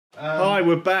Hi,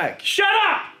 we're back. Shut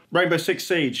up! Rainbow Six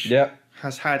Siege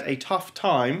has had a tough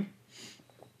time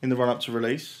in the run-up to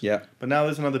release. Yeah. But now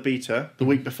there's another beta the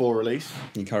week before release.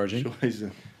 Encouraging. Sure, he's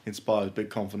inspired,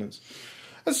 big confidence.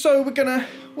 And so we're gonna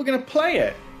play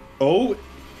it. Oh,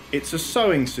 it's a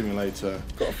sewing simulator.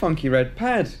 Got a funky red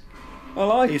pad. I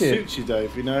like it. It suits you,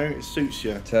 Dave, you know? It suits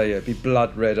you. I tell you, it'd be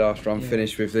blood red after I'm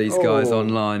finished with these guys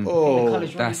online. Oh,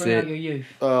 that's it. Your youth.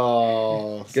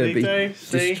 Oh, Gonna be Dave?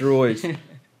 destroyed.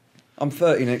 I'm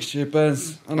 30 next year,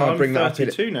 Burns. I know I bring that up. I'm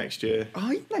 32 next year.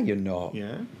 Oh, no, you're not.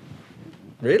 Yeah.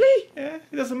 Really? Yeah,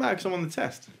 it doesn't matter because I'm on the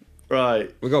test.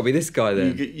 Right. We've got to be this guy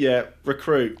then. Yeah,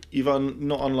 recruit. You've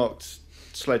not unlocked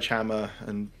Sledgehammer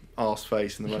and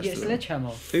Arseface and the rest of them. Sledgehammer.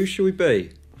 Who should we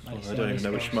be? I don't even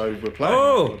know which mode we're playing.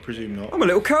 Oh! I presume not. I'm a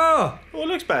little car! Oh, it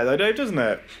looks better though, Dave, doesn't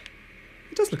it?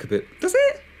 It does look a bit... Does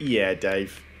it? Yeah,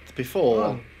 Dave.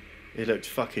 Before, it looked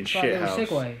fucking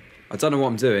shithouse. I don't know what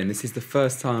I'm doing. This is the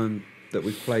first time that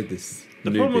we've played this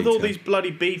The problem with all these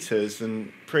bloody betas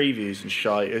and previews and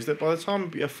shite is that by the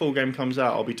time a full game comes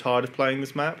out, I'll be tired of playing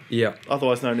this map. Yeah.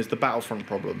 Otherwise known as the Battlefront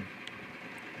problem.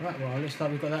 Right, well, looks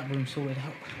like we've got that room sorted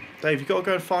out. Dave, you've got to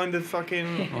go and find the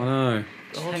fucking... I know.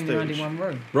 Just hang around in one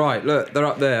room. Right, look, they're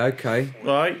up there, okay.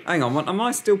 Right. Hang on, am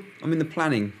I still... I'm in the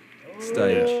planning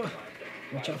stage.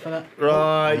 Watch out for that.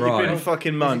 Right, you've been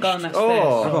fucking munched.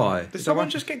 Oh, have I? Did someone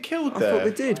just get killed there? I thought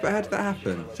they did, but how did that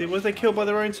happen? See, was they killed by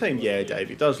their own team? Yeah,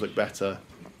 Dave, it does look better.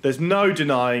 There's no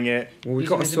denying it. Well, we've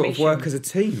got to sort of work as a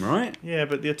team, right? Yeah,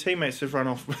 but your teammates have run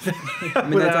off I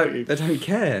mean, without you. They don't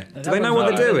care. Do they know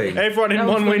what they're doing? Everyone in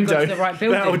one window,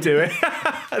 that'll do it.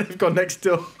 They've gone next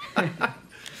door.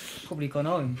 Probably gone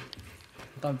home.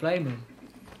 Don't blame them.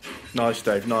 Nice,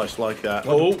 Dave, nice, like that.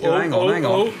 Hang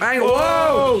on.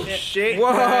 Whoa! Shit,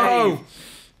 whoa! Dave.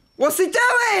 What's he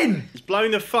doing? He's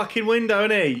blowing the fucking window,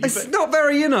 isn't he? It's not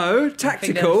very,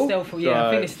 tactical. I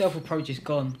think the stealth approach is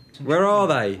gone. Where are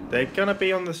they? They're gonna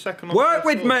be on the second. Work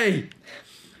with me!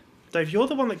 Dave, you're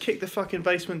the one that kicked the fucking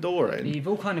basement door in. You've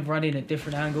all kind of run in at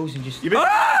different angles and just... Dave!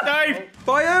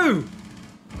 By who?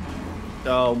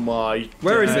 Oh my...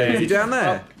 Where is he? Is he down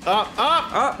there?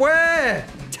 Up! Where?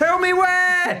 Tell me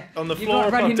where! On the floor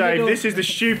above, Dave. This is the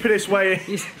stupidest way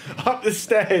up the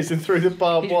stairs and through the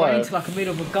barbed wire. He's into like a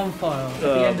middle of a gunfire at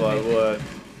the Oh end my of it. word.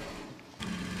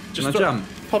 Just jump.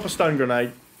 Pop a stone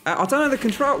grenade. I don't know the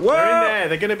control. Whoa! They're in there.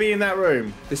 They're going to be in that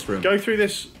room. This room. Go through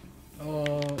this.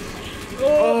 Oh,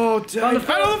 Dave. On the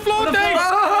floor, Dave!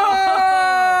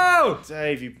 Oh!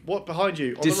 Dave, what behind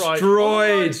you? On Destroyed. The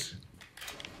right.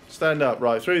 Stand up,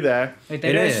 right, through there.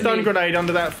 There's a stun grenade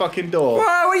under that fucking door.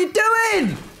 Whoa, what are you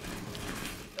doing?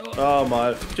 Oh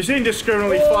my. Just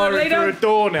indiscriminately firing through a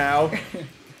door now.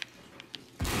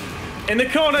 In the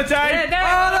corner, Dave!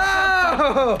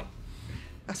 Oh, no!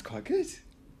 That's quite good.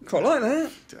 Quite like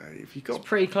that. Dave, you got... It's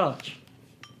pre-clutch.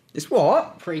 It's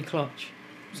what? Pre-clutch.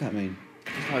 What's that mean?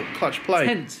 It's like clutch play.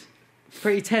 Tense.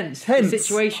 Pretty tense. Tense.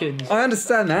 Situations. I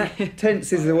understand that.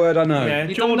 Tense is the word I know. Yeah,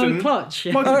 You Jordan. don't know clutch.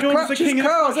 Michael Jordan's the clutch is king of the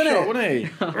cars, clutch isn't shot, it? wasn't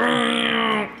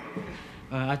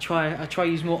he? I try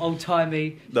use more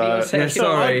old-timey. No,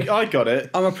 sorry. I got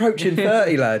it. I'm approaching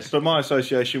 30, lad. But my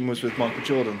association was with Michael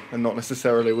Jordan and not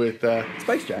necessarily with...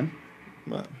 Space Jam?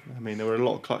 Well, I mean, there were a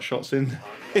lot of clutch shots in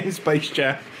Space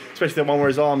Jam. Especially the one where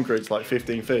his arm grew to like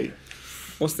 15 feet.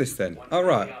 What's this then? Oh,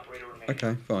 right.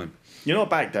 Okay, fine. You're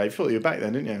not back, Dave. You thought you were back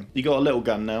then, didn't you? You got a little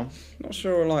gun now. Not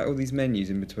sure I like all these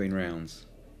menus in between rounds.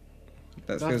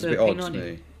 That feels a bit odd to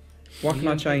me. Why can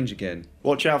I change again?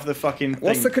 Watch out for the fucking thing.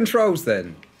 What's the controls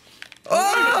then?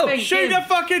 Oh! Shoot the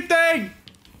fucking thing!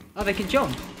 Oh, they can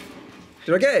jump.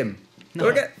 Did I get him? No,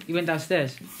 Did I get... He went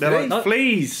downstairs. They're like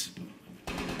fleas.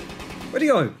 Where'd he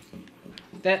go?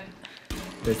 There.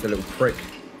 There's the little prick.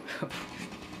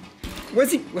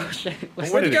 Where's he? Where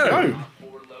did he go?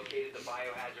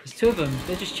 There's two of them.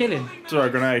 They're just chilling. Throw a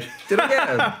grenade. Did I get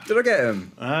him? Did I get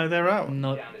him? They're out.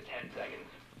 No.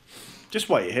 Just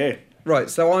wait here. Right,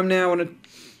 so I'm now on a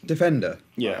defender.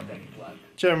 Yeah.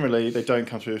 Generally, they don't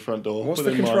come through the front door. What's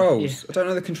the controls? I don't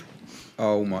know the control.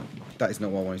 Oh my, that is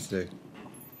not what I wanted to do.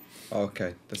 Oh,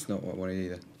 okay, that's not what I wanted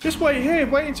either. Just wait here.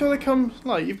 Wait until they come.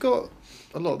 Like, you've got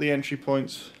a lot of the entry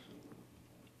points.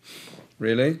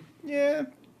 Really? Yeah.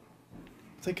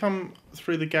 If they come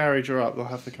through the garage or up, they'll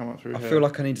have to come up through here. I feel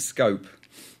like I need a scope.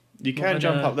 You can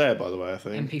jump up there, by the way, I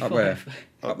think. MP5. Up where?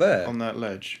 Up there? On that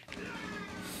ledge.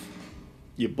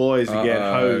 Your boys are getting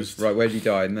hosed. Right, where'd you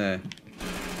die? In there.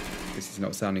 This is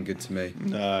not sounding good to me.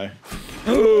 No.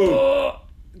 Go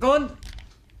on. Did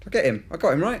I get him? I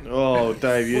got him, right? Oh,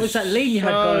 Dave, you're What was that lean you had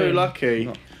so going? lucky.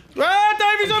 Not- Ah,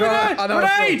 Dave, he's over there!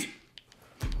 Grenade!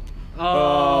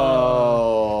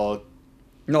 Oh.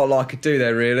 Not like I could do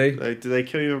there, really. Did they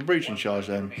kill you with a breaching charge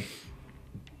then?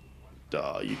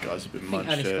 Oh, you guys have been munched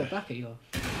Alice here. got back at you.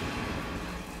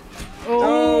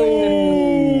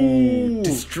 Oh!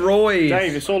 Destroyed.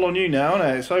 Dave, it's all on you now, isn't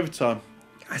it? It's overtime.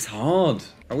 That's hard.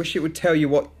 I wish it would tell you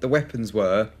what the weapons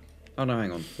were. Oh no,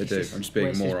 hang on. They do. I'm just being a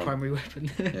His moron. primary weapon.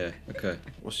 Yeah, okay.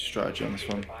 What's your strategy on this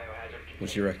one? What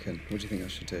do you reckon? What do you think I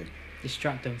should do?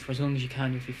 Distract them for as long as you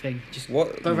can with your thing. Just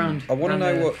What? go around. I want to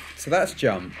know what... So that's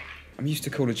jump. I'm used to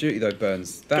Call of Duty though,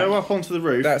 Burns. Go up onto the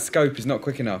roof. That scope is not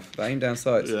quick enough. They aim down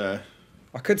sights. Yeah.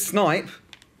 I could snipe.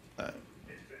 But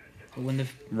when the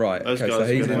Right, Those okay, guys so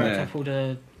are he's gonna in right there. up all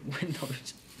the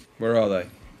windows. Where are they?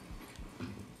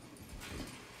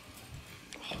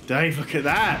 Oh, Dave, look at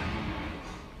that.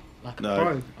 Like a No.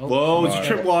 pro. Oh, Whoa, there's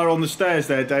a Right. tripwire on the stairs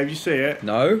there, Dave. You see it?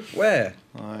 No? Where?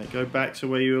 Alright, go back to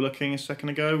where you were looking a second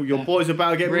ago. Your boy's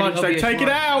about to get Really munched. Dave, obvious take it one.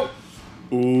 out!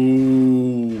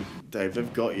 Ooh. Dave,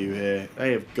 they've got you here.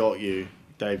 They have got you.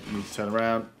 Dave, you need to turn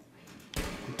around.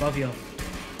 Above you.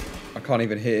 I can't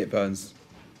even hit it, Burns.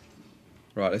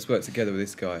 Right, let's work together with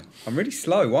this guy. I'm really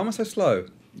slow. Why am I so slow?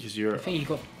 Because you're I think you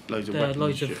got loads of weapons.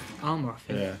 loads and of shit. armour, I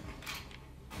think. Yeah.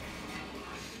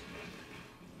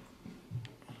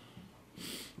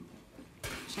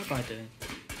 What's that guy doing?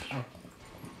 Oh,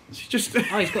 He's just,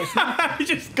 he's got a sniper. he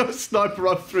just got a sniper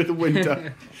rifle through the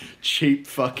window. Cheap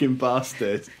fucking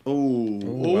bastard. Ooh.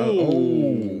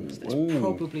 Ooh. That's Ooh.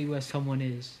 probably where someone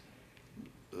is.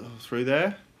 Oh, through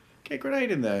there? Get a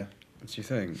grenade in there. What do you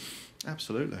think?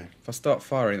 Absolutely. If I start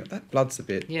firing, that blood's a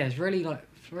bit... Yeah, it's really like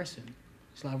fluorescent.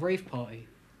 It's like a rave party.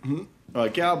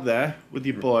 Right, get up there with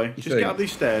your boy. You Just think? get up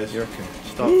these stairs. You reckon?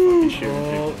 Start fucking shooting Oh,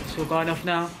 people. it's all going off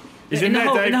now. He's Yeah, in the there,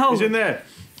 hole, Dave. in the hole. He's in there.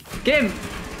 Get him!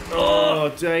 Oh,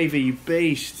 Davey, you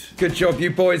beast. Good job, you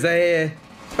boys are here.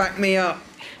 Back me up.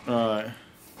 Alright.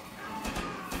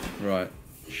 Right.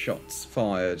 Shots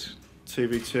fired.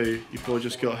 2v2. Your boy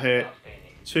just got hit.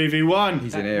 2v1.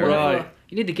 He's in here, Whatever- right.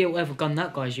 You need to get whatever gun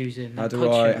that guy's using. How that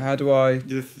do I... cod How do I...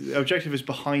 The objective is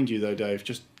behind you, though, Dave.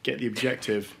 Just get the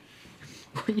objective.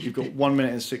 shit. You've got 1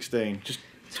 minute and 16. Just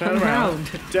turn Turn around.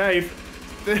 around. Dave.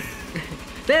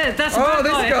 There, that's Oh, that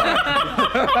this guy.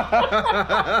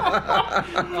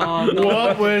 Oh, no.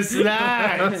 What was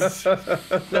that? So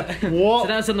What?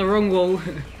 that's on the wrong wall.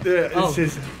 This Oh.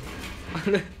 is.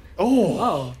 Oh.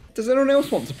 Oh, Does anyone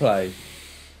else want to play?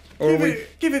 Or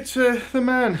Give it to the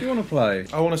man. do you want to play?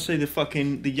 I want to see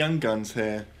the young guns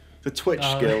here. The Twitch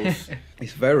Oh. skills.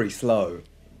 It's very slow.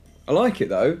 I like it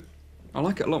though. I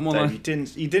like it a lot more Dave, than...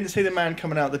 you didn't see the man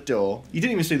coming out the door. You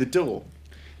didn't even see the door.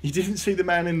 You didn't see the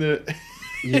man in the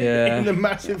Yeah. in the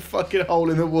massive fucking hole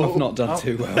in the wall. I've not done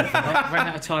too well. ran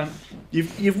out of time.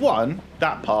 You've won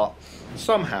that part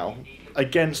somehow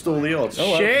against all the odds.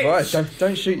 Oh, Shit. well, right,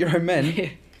 don't shoot your own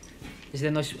men. Is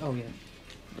there no? Oh yeah.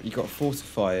 You got to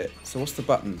fortify it. So what's the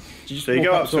button? Do So you walk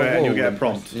go up to to a it and you'll wall get a and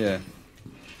prompt. press- Yeah.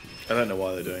 I don't know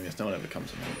why they're doing this. No one ever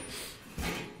comes to me.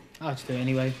 I'll just do it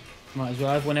anyway. Might as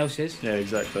well. Everyone else is. Yeah,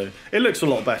 exactly. It looks a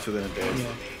lot better than it did. Yeah.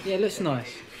 Yeah, it looks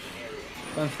nice.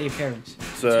 Going for the appearance.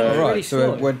 So All right. really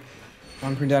So slow. we're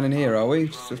bunkering down in here, are we?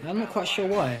 Just- I'm not quite sure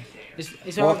why.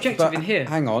 Is our What? objective But in here?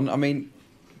 Hang on. I mean,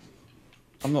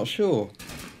 I'm not sure.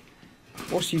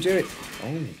 What's you doing?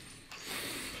 Oh.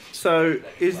 So,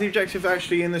 is the objective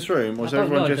actually in this room, or I has don't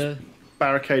everyone know, just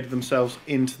barricaded themselves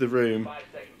into the room?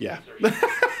 Yeah.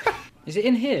 Is it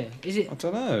in here? Is it? I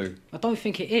don't know. I don't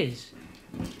think it is.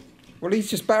 Well,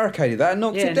 he's just barricaded that and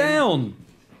knocked Yeah, it down.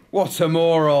 What a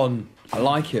moron. I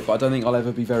like it, but I don't think I'll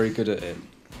ever be very good at it.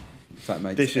 If that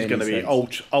makes This is any going to be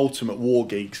sense. ultimate War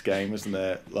Geeks game, isn't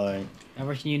it? Like, I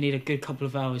reckon you need a good couple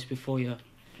of hours before you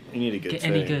you need a good get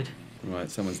team. any good. Right,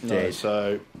 someone's No, dead.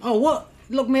 so Oh, what?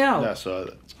 Lock me out. that's all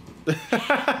right.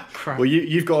 Crap. Well,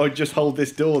 you've got to just hold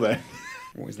this door then.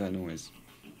 What is that noise?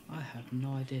 I have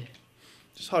no idea.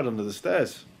 Just hide under the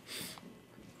stairs.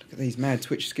 Look at these mad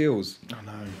Twitch skills. Oh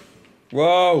no.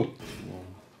 Whoa!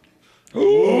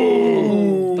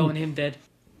 Don't want him dead.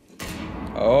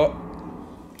 Oh,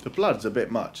 The blood's a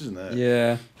bit much, isn't it?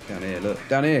 yeah. Down here, look.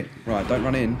 Down here. Right, don't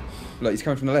run in. Look, he's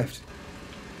coming from the left.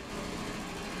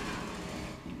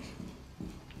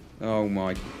 Oh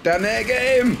my. Down there,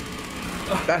 get him!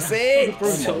 That's it!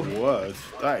 Oh my word.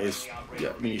 That is.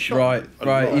 Yeah, I mean, you shot Right, him a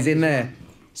right, lot. he's in there.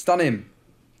 Stun him.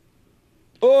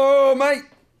 Oh, mate!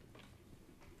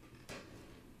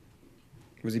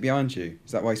 Was he behind you?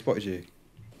 Is that why he spotted you?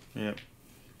 Yeah.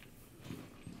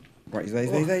 Right, he's there,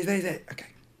 he's there. Okay.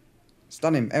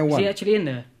 Stun him, Is L1. he actually in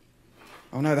there?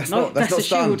 Oh no, that's No, not, that's not a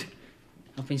stun. shield.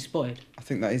 I've been spotted. I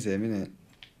think that is him, isn't it?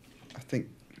 I think.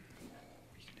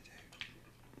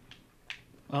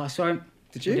 Oh, I saw him.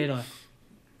 Did Or you? did I?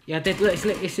 Yeah, I did. Look,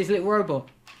 it's his little robot.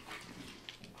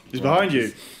 He's behind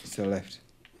you. He's to the left.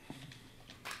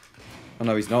 Oh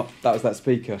no, he's not. That was that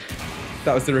speaker.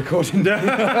 That was the recording.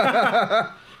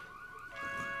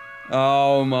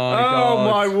 Oh my god. Oh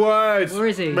my word. Where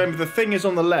is he? Remember, the thing is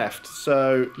on the left,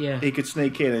 so yeah. he could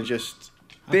sneak in and just...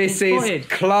 This is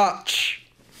clutch.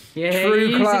 Yeah,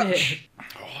 true clutch.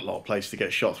 Oh, a lot of place to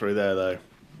get shot through there, though.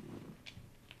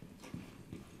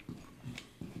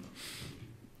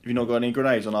 Have you not got any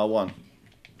grenades on R1?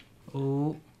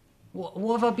 Oh.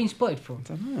 What have I been spotted for? I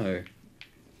don't know.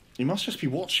 He must just be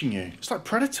watching you. It's like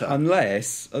Predator.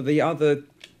 Unless the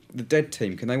dead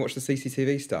team, can they watch the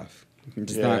CCTV stuff?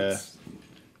 Yeah.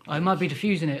 I might be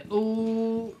defusing it.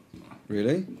 Oh.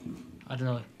 Really? I don't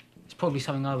know. It's probably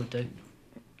something I would do.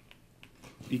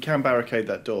 You can barricade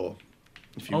that door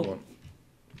if you want.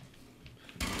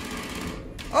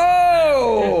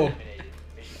 Oh!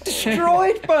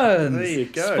 Destroyed Burns! There you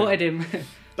go. Spotted him.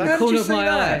 How did you see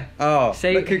that? Oh,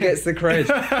 see? Look who gets the credit.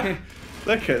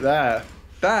 Look at that.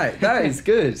 That is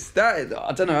good. That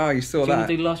I don't know how you saw Do you that. want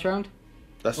to do the last round?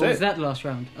 That's or it. Was that the last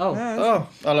round? Oh. Yeah, Oh,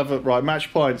 I love it. Right,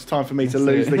 match point. It's time for me to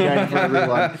lose the game for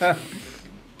everyone.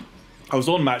 I was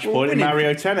on match point in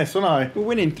Mario Tennis, wasn't I? We're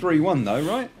winning 3-1 though,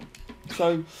 right?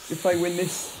 So if they win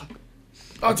this,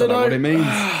 I don't know what it means.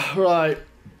 Right.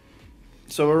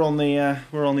 So we're on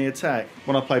the attack.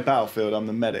 When I play Battlefield, I'm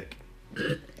the medic.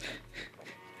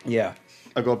 Yeah.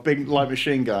 I've got a big light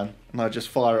machine gun, and I just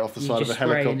fire it off the side of a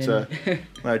helicopter.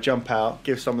 And I jump out,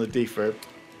 give someone the defib.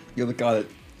 You're the guy that.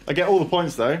 I get all the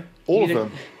points though, all of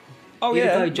them. Oh yeah,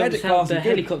 yeah, the guy jumps medic out of the class is good.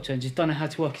 helicopter and just don't know how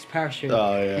to work his parachute.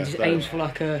 Oh yeah. And just aims for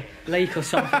like a lake or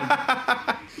something.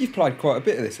 You've played quite a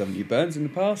bit of this, haven't you, Burns, in the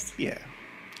past? Yeah.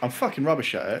 I'm fucking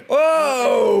rubbish at it.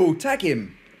 Whoa! Tag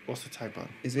him. What's the tag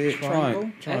button? Is it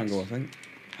Triangle? Triangle, I think.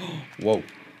 Whoa.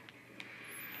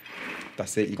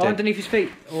 That's it. You Go dead. underneath his feet.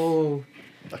 Oh.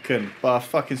 I couldn't, but I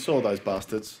fucking saw those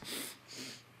bastards.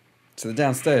 So they're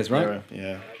downstairs, right?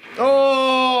 Yeah.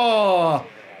 Oh!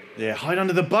 Yeah, hide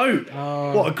under the boat.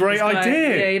 Oh, what a great this guy,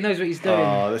 idea. Yeah, he knows what he's doing.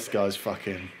 Oh, this guy's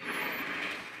fucking...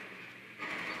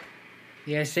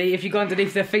 Yeah, see, if you go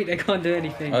underneath their feet, they can't do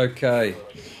anything. Okay.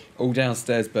 All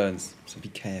downstairs, Burns. So be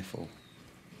careful.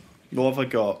 What have I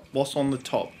got? What's on the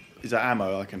top? Is that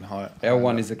ammo I can hide?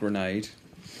 L1 is a grenade.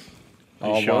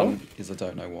 Are you R1 sure? is I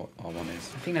don't know what R1 is.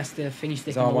 I think that's the thing you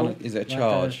stick Is on the R1 wall. is it a Like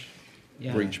charge?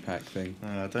 Yeah. Breach pack thing.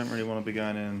 I don't really want to be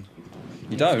going in.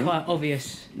 You don't? It's quite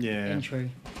obvious Yeah.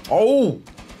 entry. Oh!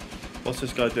 What's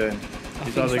this guy doing?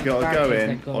 He's think either it's got to like go barricades in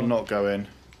they've got. or not go in.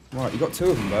 Right, you got two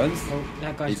of them, Burns. Oh,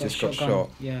 that guy's He's got a just got shotgun. shot.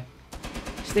 Yeah.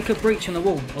 Stick a breach on the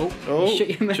wall. Oh, Oh, you shoot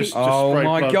your mate. just Oh spray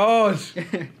my blood. god!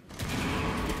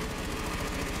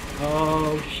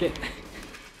 Oh, shit.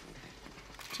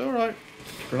 It's alright.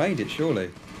 Grenade it, surely.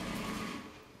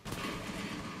 I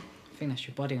think that's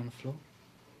your body on the floor.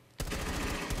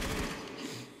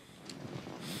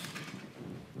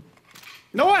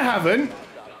 'No, I haven't.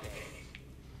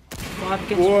 5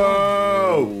 against 1.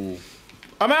 Whoa!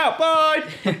 I'm out. Bye.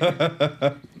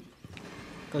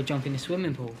 Go jump in the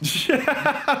swimming pool.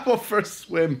 What for a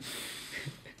swim?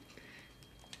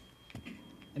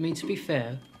 I mean, to be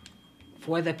fair,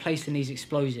 for where they're placing these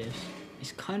explosives,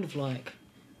 it's kind of like...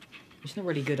 It's not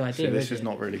really a good idea, See, this is is it?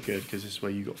 not really good because this is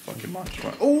where you got fucking much.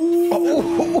 Right.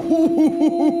 Oh!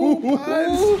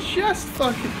 That's just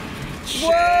fucking.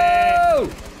 Whoa!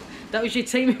 That was your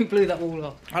team who blew that wall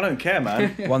up. I don't care,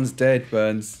 man. One's dead,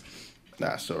 Burns.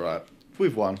 That's alright.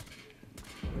 We've won.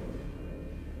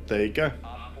 There you go.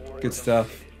 Good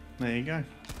stuff. There you go.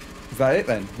 Is that it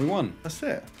then? We won. That's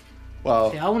it.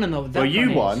 Well, See, I want to know what that well, you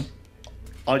gun won. is.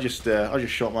 I just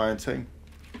shot my own team.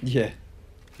 Yeah.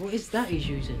 What is that he's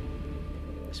using?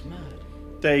 It's mad.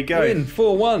 There you go. Win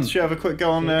 4-1. Should we have a quick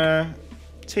go on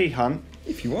T-Hunt?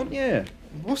 If you want, yeah.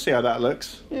 We'll see how that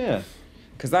looks. Yeah.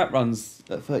 Because that runs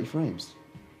at 30 frames.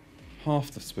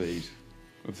 Half the speed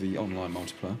of the online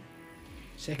multiplayer.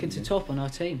 Second to top on our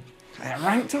team. They're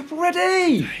ranked up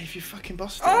already! Hey, if you fucking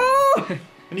busted. Oh!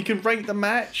 And you can rank the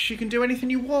match. You can do anything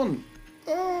you want.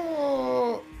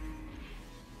 Oh.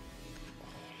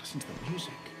 Listen to the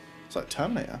music. It's like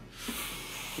Terminator.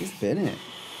 It's been it.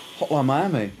 Hotline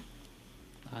Miami.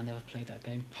 I never played that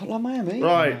game. Hotline Miami?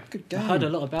 Right. Good I game. heard a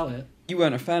lot about it. You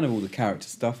weren't a fan of all the character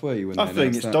stuff, were you? When I they think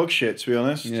announced it's that? dog shit, to be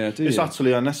honest. Yeah, do It's you?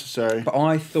 utterly unnecessary. But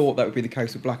I thought that would be the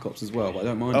case with Black Ops as well, but I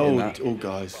don't mind it in that. Oh,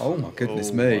 guys. Oh my goodness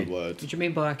Oh, me. my word. What do you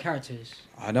mean by our characters?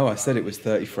 I know I said it was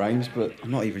 30 frames, but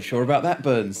I'm not even sure about that,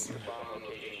 Burns.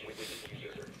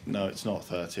 No, it's not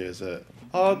 30, is it?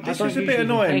 Oh, I this don't is a usually bit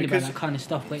annoying complain because about that kind of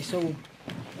stuff, but it's all...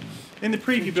 in the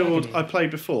preview build I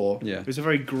played before, Yeah. it was a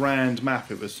very grand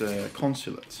map. It was a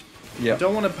consulate. Yeah. I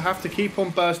don't want to have to keep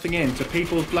on bursting into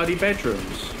people's bloody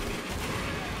bedrooms.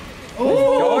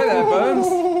 Guy there,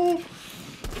 Burns.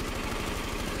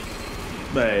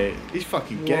 Mate, he's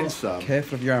fucking getting some.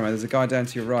 Careful of your ammo. There's a guy down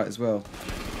to your right as well.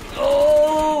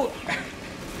 Oh!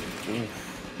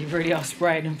 You really are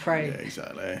spraying and praying. Yeah,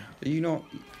 exactly. Are you not...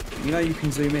 You know you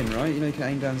can zoom in, right? You know you can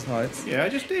aim down sights. Yeah, I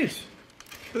just did.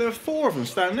 But there were 4 of them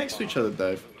standing next to each other,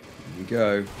 Dave. Here we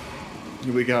go.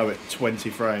 Here we go at 20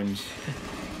 frames.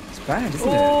 It's bad, isn't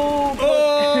it?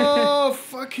 Oh,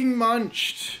 fucking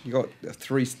munched. You got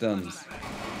 3 stuns.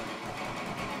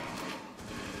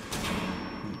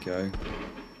 There you go.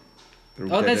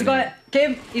 Oh, there's a guy.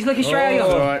 Kim, he's looking straight at you. It's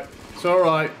alright. It's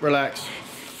alright. Relax.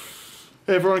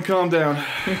 Everyone calm down.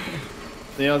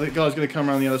 The other guy's going to come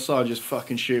around the other side and just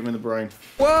fucking shoot him in the brain.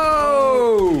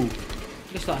 Whoa!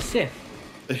 Looks like a Sith.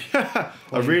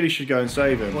 I really should go and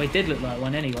save him. Well, he did look like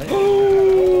one anyway.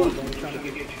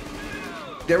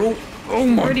 They're all... Oh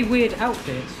my... Really weird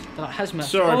outfits. They're like hazmat.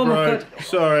 Sorry, oh bro. My God.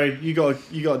 Sorry. You got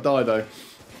to die, though.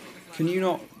 Can you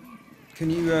not... Can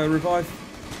you revive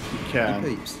You can.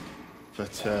 your peeps?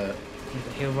 But,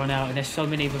 He'll run out and there's so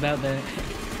many of them out there.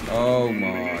 Oh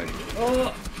my...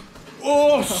 Oh!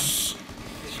 Oh!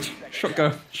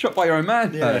 Shot by your own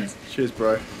man, Yeah. Burns. Cheers,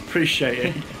 bro. Appreciate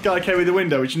it. Guy came with the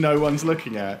window, which no one's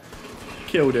looking at.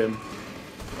 Killed him.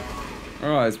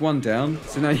 Alright, there's one down.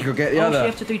 So now you got to get the Oh, other. so you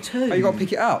have to do 2. Oh, you got to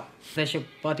pick it up. There's your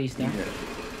buddies there. Yeah.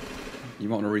 You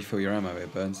might want to refill your ammo here,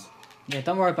 Burns. Yeah,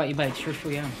 don't worry about your mates. Just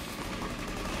refill your ammo.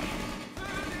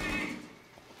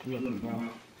 Don't You worry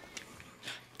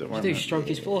do about it. stroke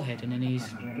his forehead and then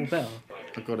he's all better.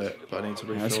 I got it, but I need to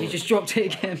So refill. you just dropped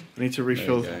it again. I need to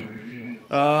refill. There you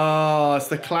Oh, it's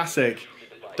the classic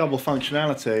double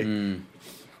functionality.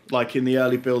 Like in the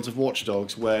early builds of Watch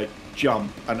Dogs, where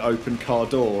jump and open car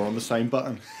door are on the same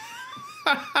button.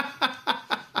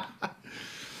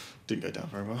 Didn't go down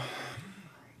very well.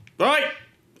 Right,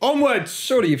 onwards.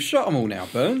 Surely you've shot them all now,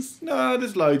 Burns. No,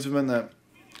 there's loads of them, isn't there?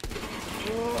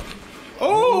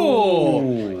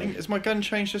 Oh! Has my gun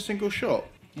changed a single shot?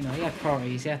 You know, he had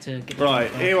priorities. He had to get the Right,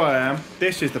 job done. here I am.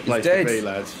 This is the place to dead. be,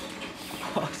 lads.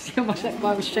 Oh, see how much that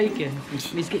guy was shaking? And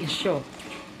he's getting shot.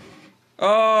 Oh,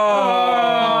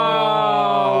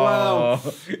 well,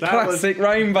 that classic was,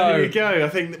 rainbow. There you go. I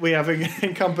think that we have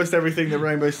encompassed everything that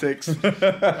Rainbow Six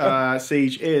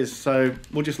Siege is. So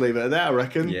we'll just leave it at that, I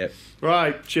reckon. Yep.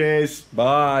 Right, cheers.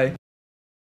 Bye.